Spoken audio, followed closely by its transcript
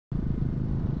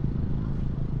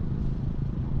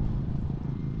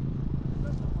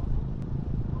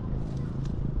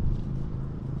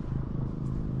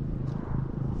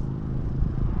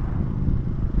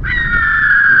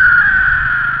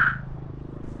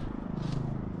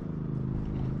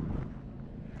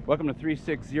Welcome to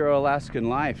 360 Alaskan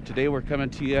Life. Today we're coming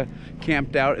to you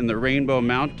camped out in the Rainbow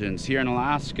Mountains here in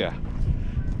Alaska.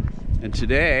 And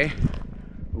today,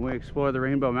 when we explore the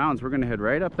Rainbow Mountains, we're going to head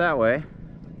right up that way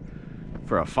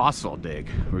for a fossil dig.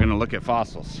 We're going to look at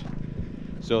fossils.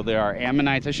 So there are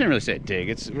Ammonites. I shouldn't really say dig,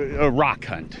 it's a rock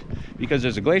hunt, because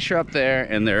there's a glacier up there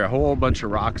and there are a whole bunch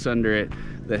of rocks under it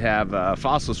that have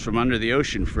fossils from under the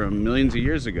ocean from millions of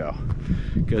years ago.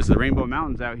 Because the Rainbow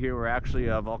Mountains out here were actually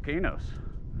volcanoes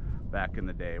back in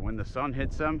the day. When the sun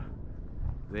hits them,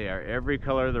 they are every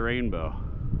color of the rainbow.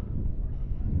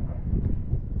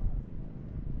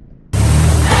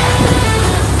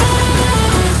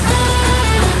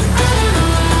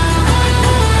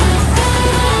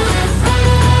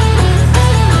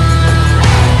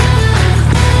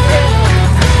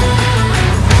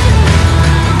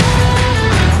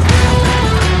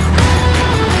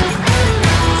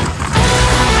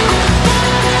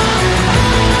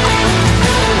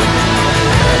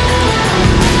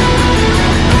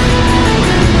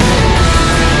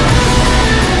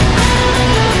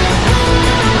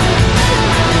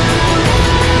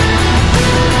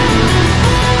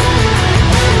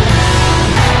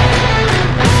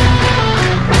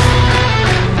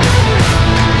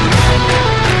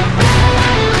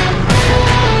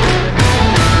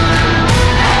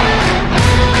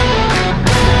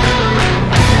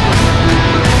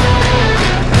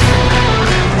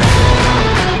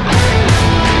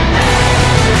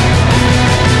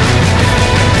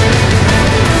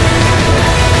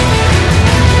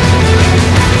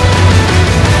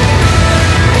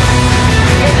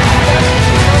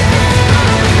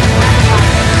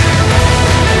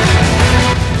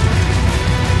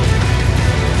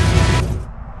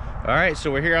 Alright,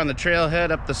 so we're here on the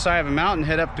trailhead up the side of a mountain,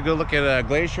 head up to go look at a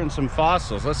glacier and some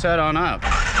fossils. Let's head on up.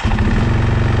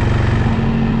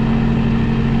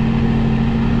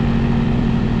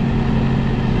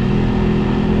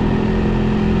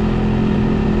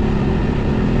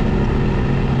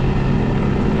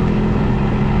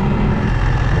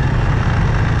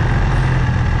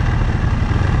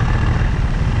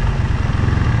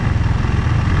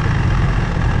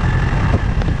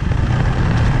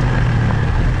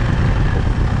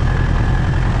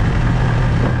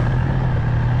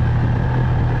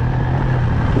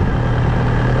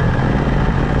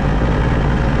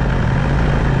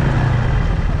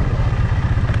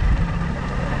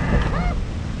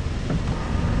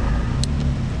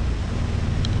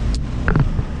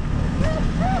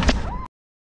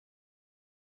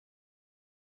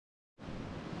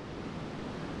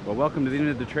 Well, welcome to the end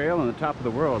of the trail on the top of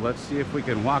the world. Let's see if we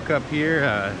can walk up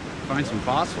here, find some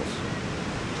fossils.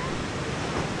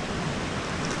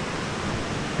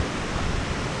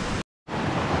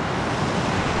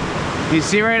 You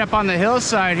see right up on the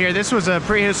hillside here, this was a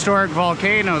prehistoric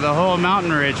volcano, the whole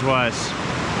mountain ridge was.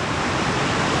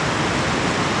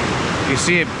 You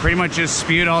see it pretty much just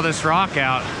spewed all this rock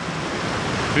out.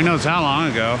 Who knows how long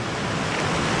ago.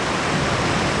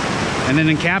 And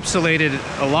then encapsulated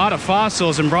a lot of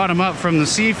fossils and brought them up from the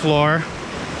seafloor,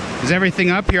 because everything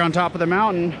up here on top of the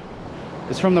mountain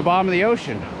is from the bottom of the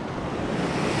ocean. In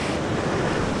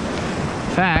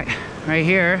fact, right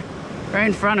here, right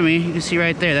in front of me, you can see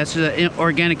right there, that's the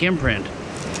organic imprint.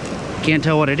 Can't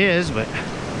tell what it is, but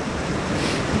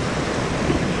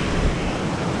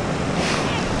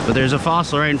there's a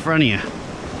fossil right in front of you.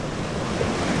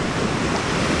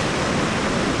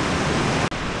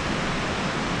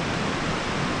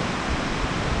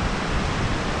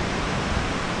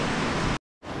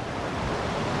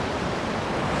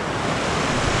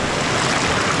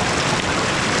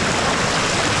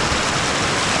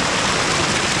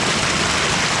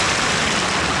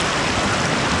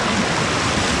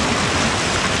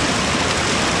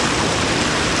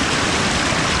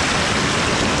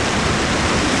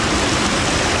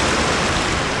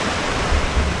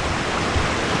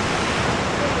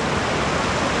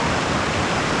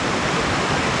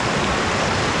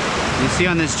 You see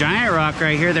on this giant rock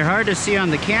right here, they're hard to see on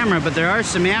the camera, but there are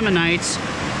some ammonites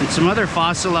and some other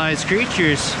fossilized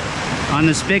creatures on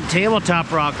this big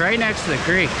tabletop rock right next to the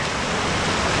creek.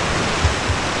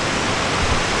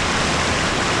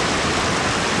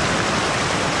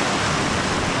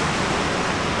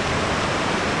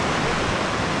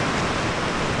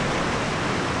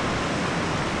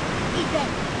 Eat that.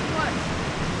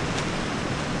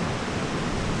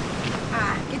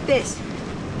 What? Get this.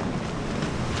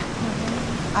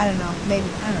 I don't know, maybe,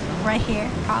 I don't know, right here,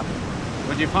 probably.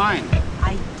 What'd you find?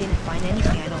 I didn't find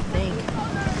anything, I don't think.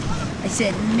 I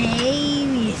said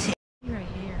maybe it's right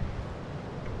here.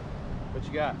 What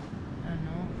you got? I don't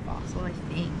know, fossil, I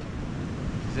think.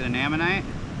 Is it an ammonite?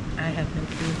 I have no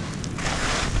clue.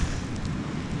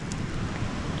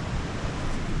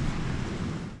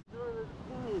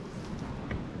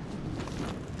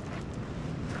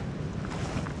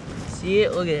 see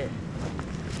it? Look at it.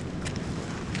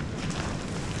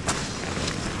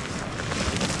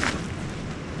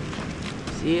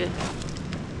 See it?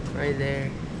 Right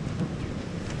there.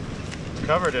 It's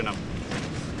covered in them.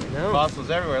 No.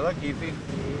 Fossils everywhere. Look, Ethan.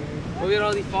 Look at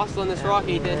all these fossils on this rock,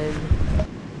 Ethan. There.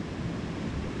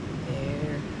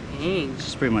 Dang.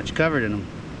 It's pretty much covered in them.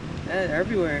 They're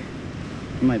everywhere.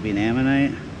 It might be an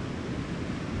ammonite.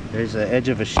 There's the edge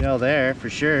of a shell there for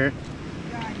sure.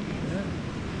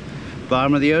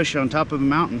 Bottom of the ocean on top of a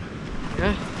mountain.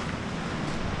 Yeah.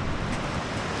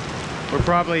 We're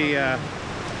probably,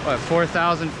 what,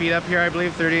 4,000 feet up here, I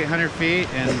believe, 3,800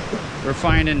 feet, and we're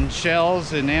finding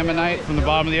shells and ammonite from the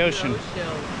bottom of the ocean.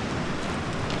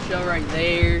 Shell right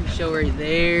there, shell right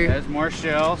there. There's more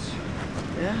shells.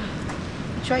 Yeah.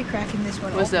 Try cracking this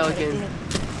one. What's that looking?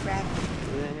 Crack.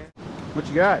 What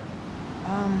you got?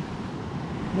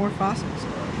 More fossils.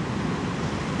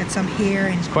 Got some here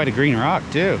and It's quite a green rock,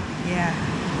 too. yeah.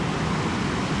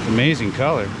 Amazing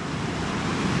color.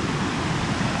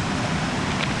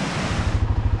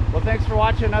 Well, thanks for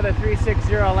watching another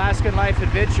 360 Alaskan Life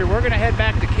Adventure. We're going to head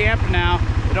back to camp now.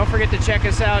 But don't forget to check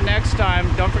us out next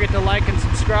time. Don't forget to like and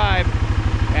subscribe.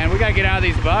 And we got to get out of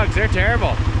these bugs. They're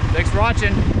terrible. Thanks for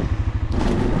watching.